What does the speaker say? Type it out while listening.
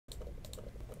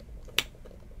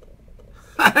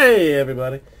Hey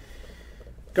everybody,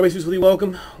 Gummy Suits with you.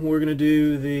 Welcome. We're gonna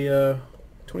do the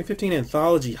 2015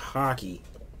 Anthology Hockey.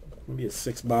 It'll be a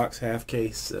 6-box half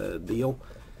case deal.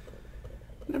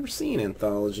 Never seen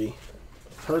Anthology.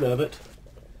 Heard of it,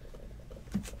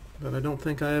 but I don't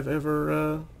think I have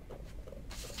ever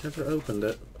opened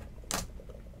it.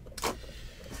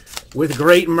 With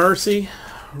great mercy,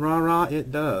 rah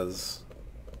it does.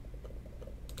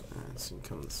 Alright, so you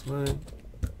come this way.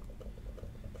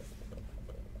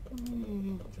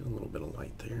 Get a little bit of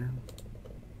light there.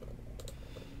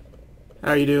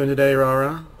 How are you doing today,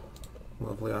 Rara?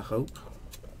 Lovely, I hope.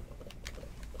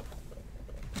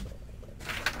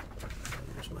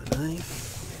 Here's my knife.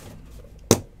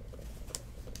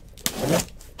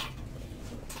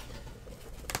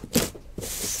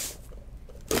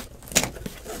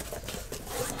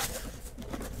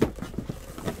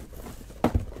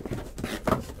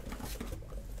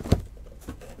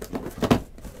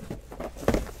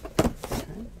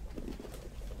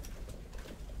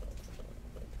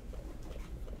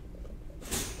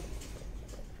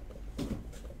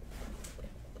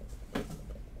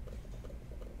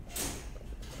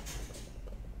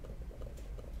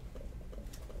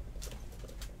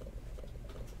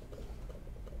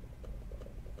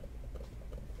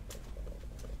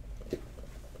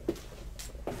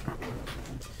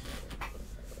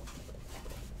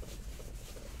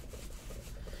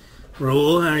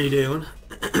 Rule, how are you doing?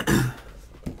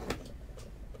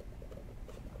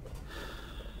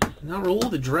 Now, Rule,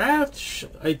 the draft,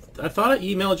 I thought I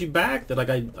emailed you back that like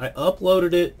I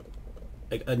uploaded it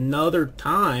like another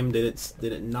time. Did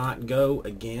it not go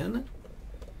again?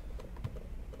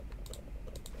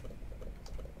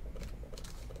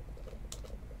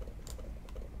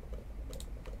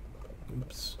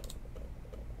 Oops.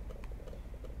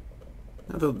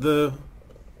 Now draft?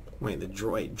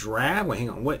 Wait, hang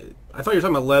on. What? I thought you were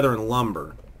talking about leather and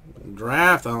lumber.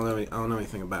 Draft, I don't know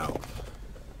anything about.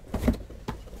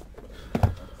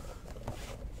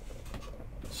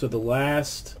 So the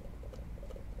last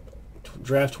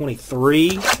draft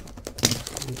 23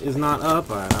 is not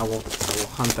up. I will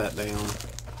hunt that down.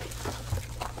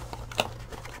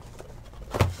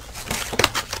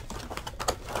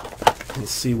 And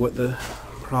see what the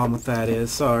problem with that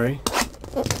is. Sorry.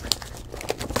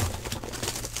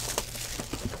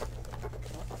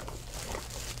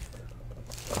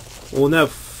 Well, no,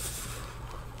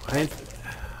 I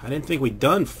didn't think we'd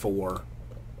done 4.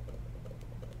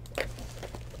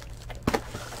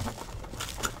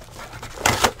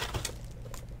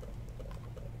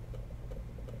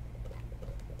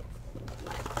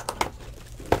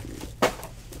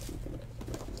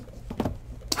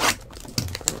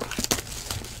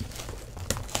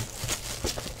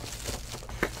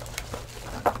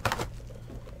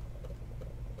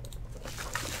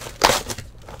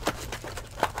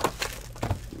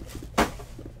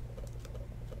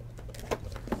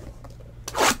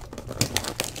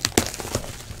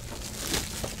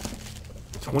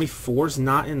 '24's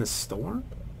not in the store?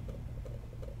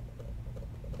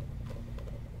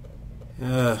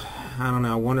 I don't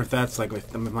know. I wonder if that's like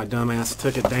if my dumbass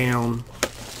took it down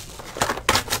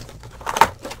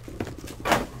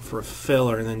for a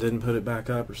filler and then didn't put it back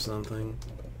up or something.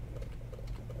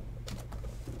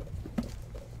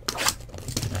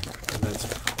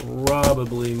 That's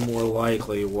probably more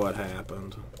likely what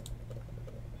happened.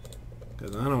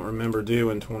 Because I don't remember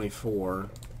doing 24.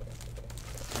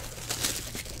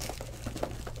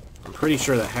 Pretty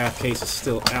sure that half case is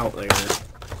still out there.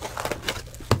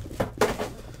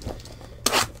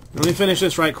 Let me finish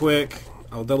this right quick.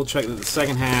 I'll double check that the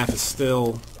second half is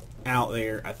still out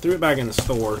there. I threw it back in the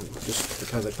store just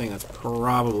because I think that's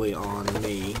probably on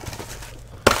me.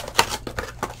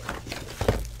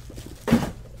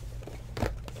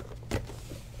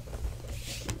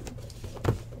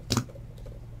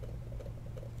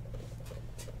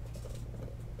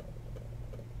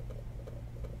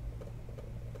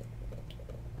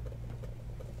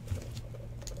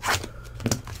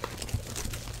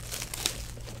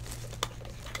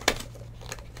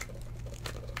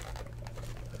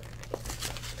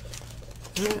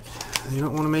 You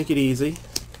don't want to make it easy.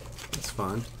 It's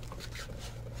fine.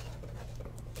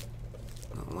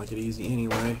 I don't like it easy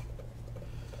anyway.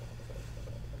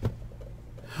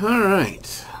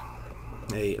 Alright.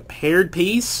 A paired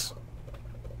piece.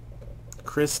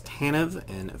 Chris Tanev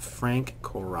and Frank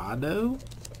Corrado.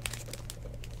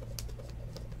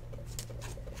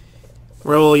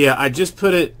 Well, yeah, I just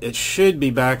put it. It should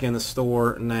be back in the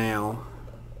store now.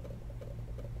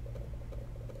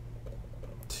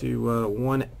 To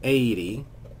 180.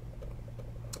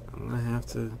 I'm gonna have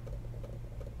to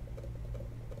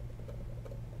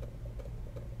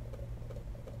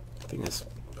think that's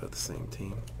about the same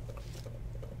team.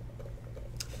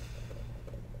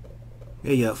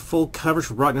 Yeah, full coverage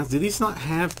for Brock. Now, do these not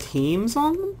have teams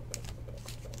on them?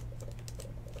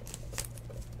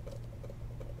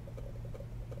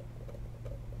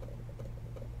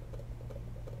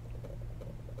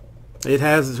 It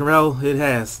has, Terrell. It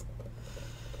has.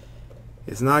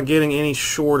 It's not getting any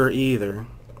shorter either.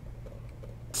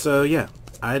 So yeah,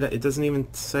 it doesn't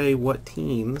even say what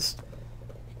teams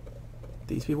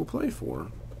these people play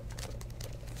for.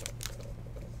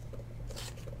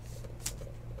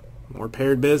 More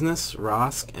paired business,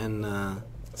 Rosk and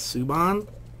Subban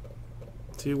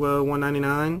to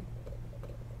 199.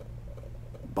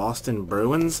 Boston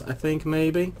Bruins, I think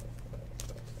maybe.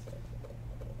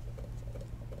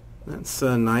 That's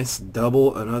a nice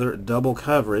double, another double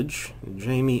coverage.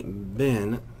 Jamie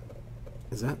Benn,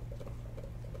 is that?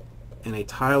 And a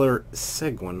Tyler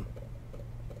Seguin.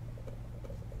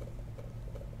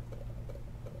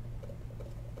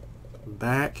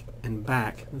 Back and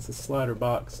back. This is a slider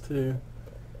box too.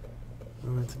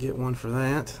 I'm going to get one for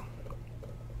that.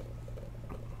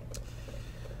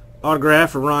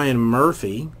 Autograph for Ryan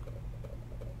Murphy.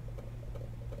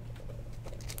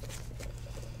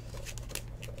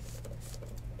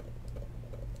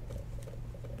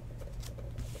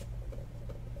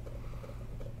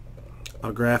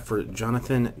 Autograph for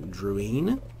Jonathan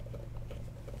Drouin.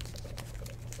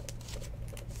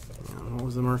 What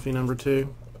was the Murphy number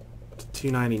 2?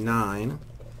 299.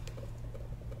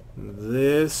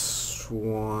 This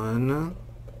one,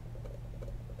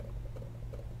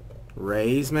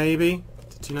 Rays maybe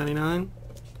to 299.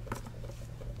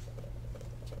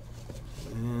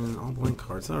 And all blank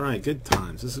cards. All right, good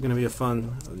times. This is going to be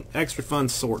an extra fun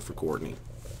sort for Courtney.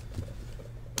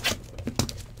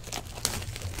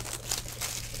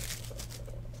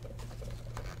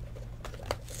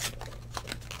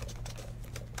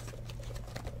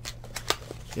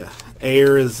 Yeah,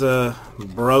 air is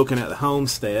broken at the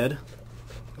homestead,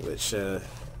 which has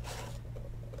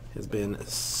been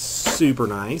super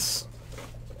nice.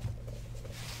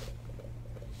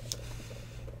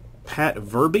 Pat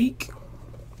Verbeek,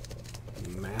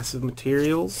 massive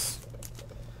materials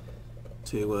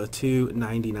to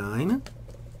 $2.99.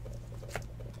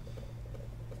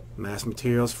 Mass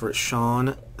materials for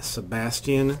Sean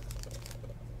Sebastian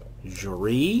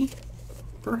Jury,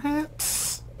 perhaps.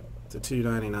 To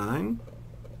 $2.99.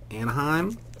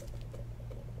 Anaheim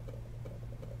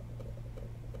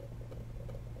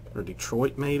or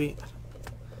Detroit maybe.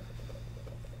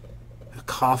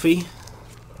 Coffee,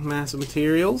 massive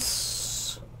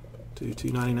materials to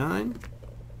 $2.99.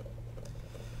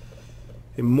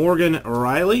 A Morgan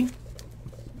Riley,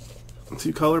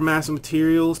 2-color massive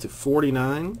materials to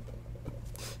 $49.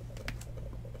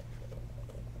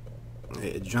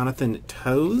 A Jonathan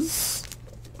Toews,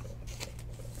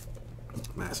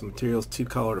 massive materials,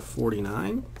 2-color to $49.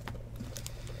 I'm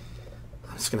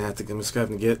just gonna have to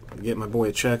get my boy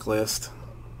a checklist.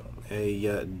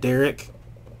 A Derek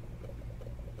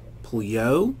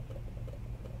Pouliot,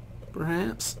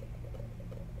 perhaps.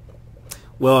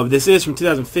 Well, this is from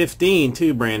 2015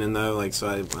 too, Brandon. Though, like, so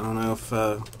I don't know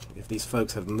if these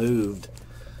folks have moved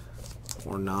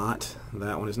or not.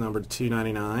 That one is numbered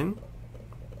 $2.99.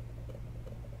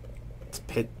 It's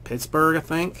Pittsburgh, I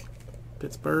think.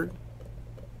 Pittsburgh.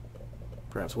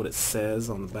 Perhaps what it says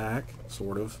on the back,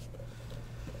 sort of.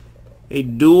 A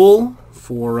duel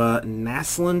for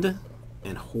Naslund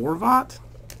and Horvat.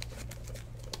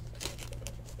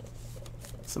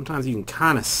 Sometimes you can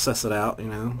kind of suss it out, you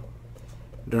know.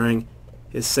 During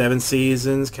his 7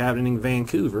 seasons captaining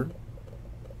Vancouver.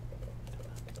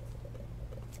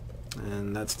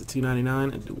 And that's the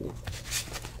 $2.99, a duel.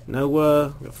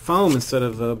 No foam instead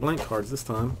of blank cards this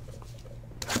time.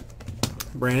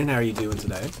 Brandon, how are you doing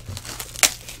today?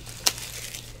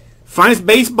 Finest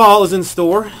Baseball is in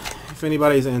store, if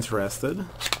anybody's interested.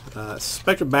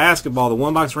 Spectra Basketball, the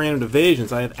 1-box random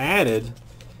divisions. I have added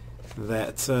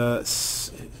that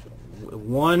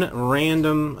another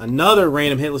random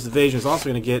hitless division is also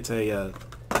going to get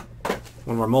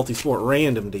one of our multi-sport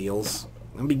random deals.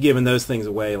 I'm going to be giving those things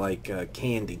away like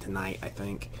candy tonight, I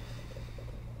think.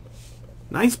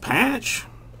 Nice patch.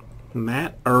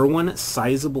 Matt Irwin,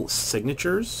 sizable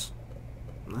signatures.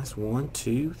 Nice 1,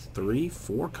 2, 3,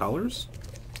 4 colors.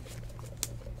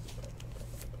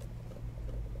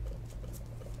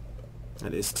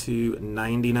 That is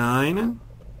 $2.99.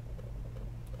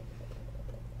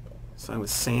 Signed with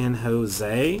San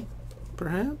Jose,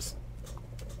 perhaps.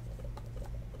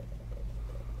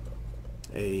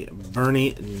 A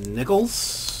Bernie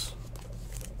Nichols,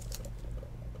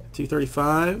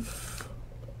 $2.35.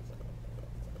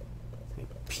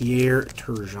 Pierre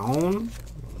Turgeon.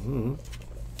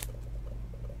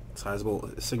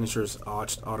 Sizable signatures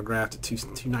autographed at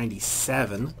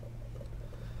 297.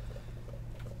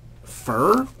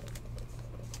 Fur.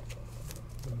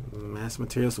 Mass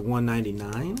materials to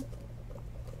 199.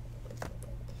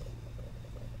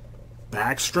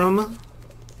 Backstrom.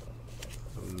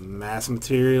 Mass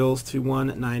materials to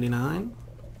 199.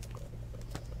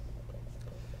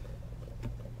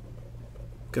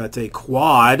 Got a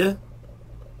quad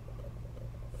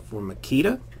for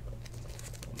Makita.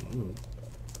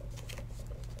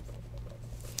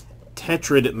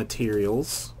 Tetrad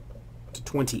materials to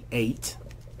 28.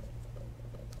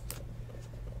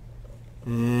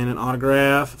 And an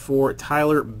autograph for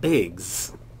Tyler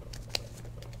Biggs.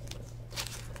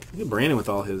 Look at Brandon with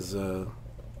all his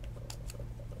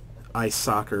ice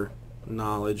soccer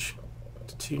knowledge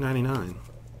to $2.99.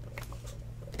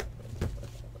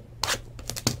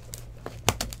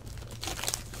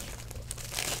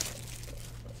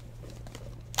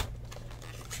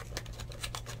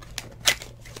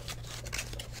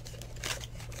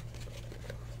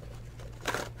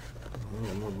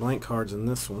 More blank cards in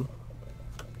this one.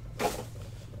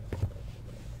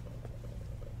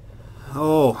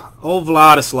 Oh, old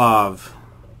Vladislav.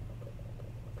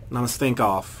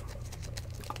 Namastinkov.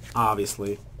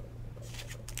 Obviously.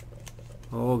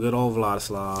 Oh, good old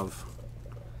Vladislav.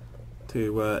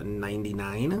 To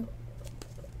 99.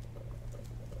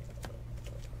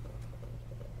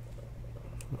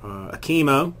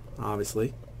 Akimo,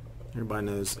 obviously.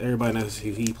 Everybody knows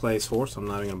who he plays for, so I'm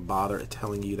not even going to bother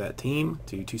telling you that team.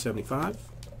 To 275.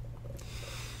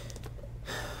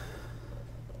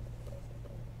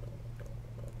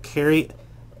 Kerry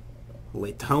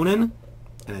Leitonen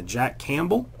and a Jack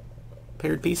Campbell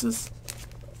paired pieces.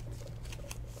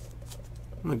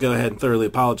 I'm going to go ahead and thoroughly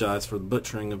apologize for the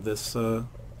butchering of this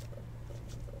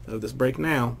break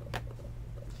now.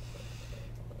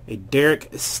 A Derek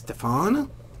Stefan,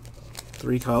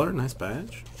 3-color, nice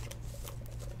badge.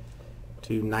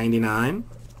 To 99.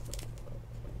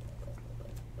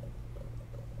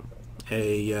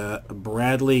 A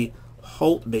Bradley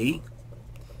Holtby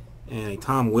and a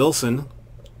Tom Wilson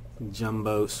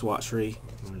jumbo swatchery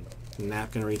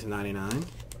napkinry to 99.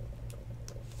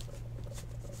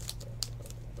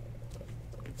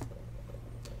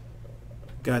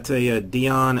 Got a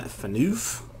Dion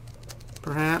Phaneuf,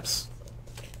 perhaps.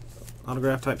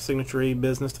 Autograph type signature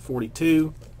business to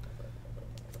 42.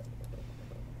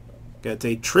 Got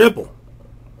a triple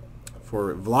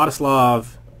for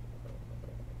Vladislav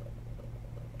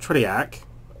Tretiak,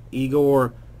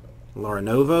 Igor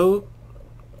Larinovo,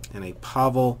 and a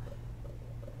Pavel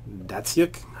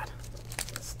Datsyuk.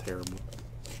 That's terrible.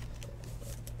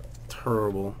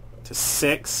 Terrible. To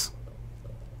 6.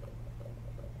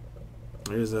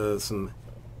 There's some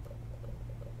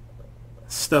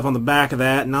stuff on the back of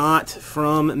that, not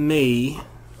from me.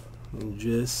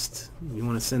 Just, you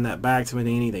want to send that back to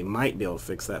Panini, they might be able to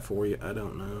fix that for you. I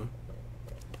don't know.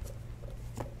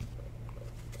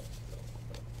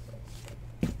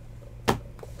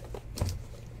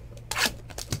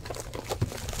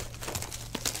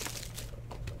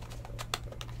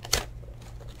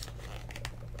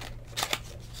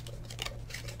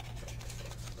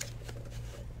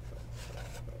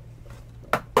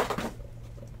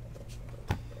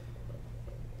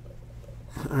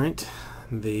 Alright,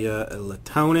 the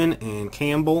Leitonen and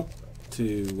Campbell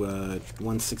to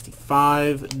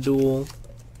 165 dual.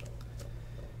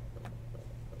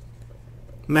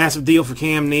 Massive deal for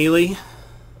Cam Neely.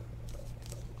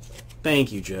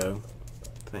 Thank you, Joe.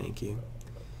 Thank you.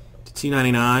 To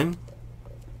 299.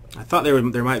 I thought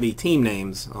there might be team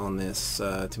names on this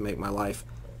to make my life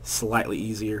slightly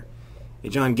easier. A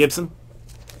John Gibson.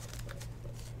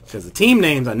 Because the team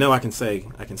names I know I can say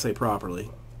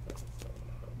properly.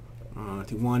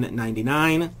 To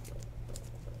 199.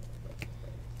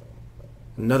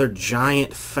 Another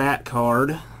giant fat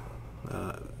card.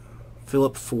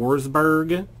 Philip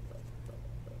Forsberg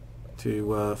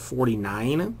to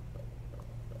 49. And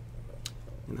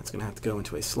that's going to have to go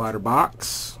into a slider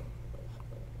box.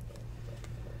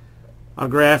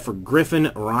 Autograph for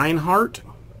Griffin Reinhardt.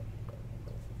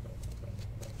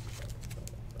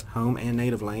 Home and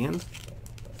native land.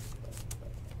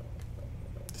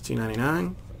 To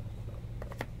 $2.99.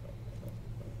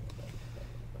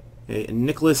 A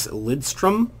Nicholas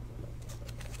Lidstrom.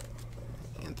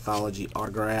 Anthology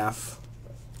autograph.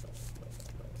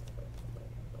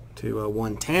 To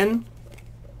 110.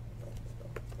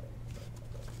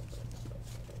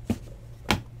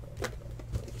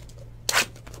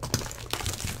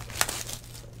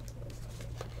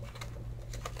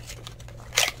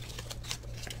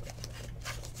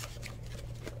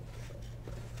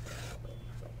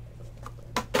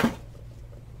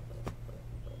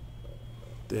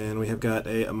 Then we have got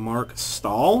a Mark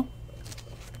Stahl,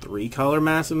 3-color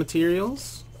massive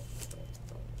materials,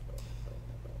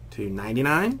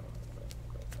 $2.99.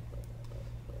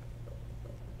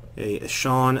 A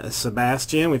Sean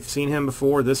Sebastian, we've seen him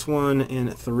before. This one in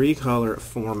 3-color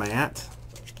format,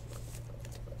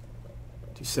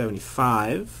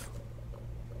 $2.75.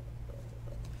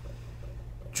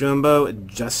 Jumbo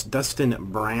Dustin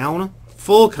Brown,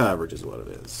 full coverage is what it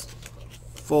is.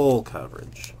 Full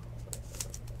coverage.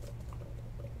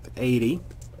 $80.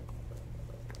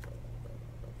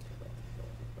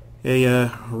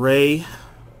 A Ray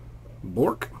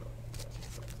Bork,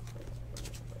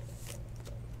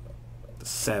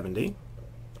 $70.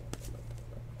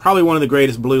 Probably one of the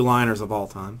greatest blue liners of all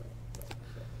time.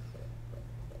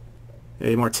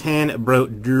 A Martin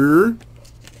Brodeur,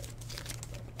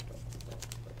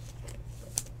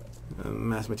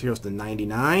 mass materials to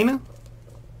 $99.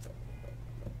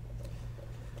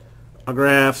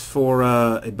 Autographs for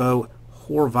a Bo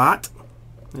Horvat.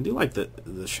 I do like the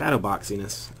shadow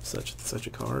boxiness of such a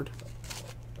card.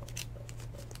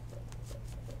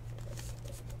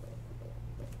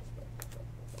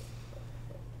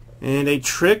 And a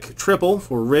triple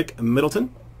for Rick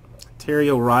Middleton, Terry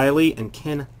O'Reilly, and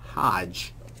Ken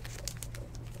Hodge.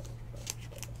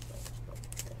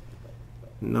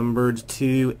 Numbered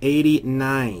to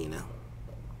 89.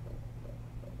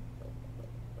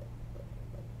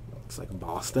 Looks like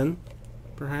Boston,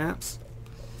 perhaps.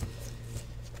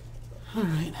 All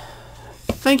right.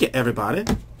 Thank you, everybody.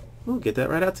 We'll get that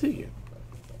right out to you.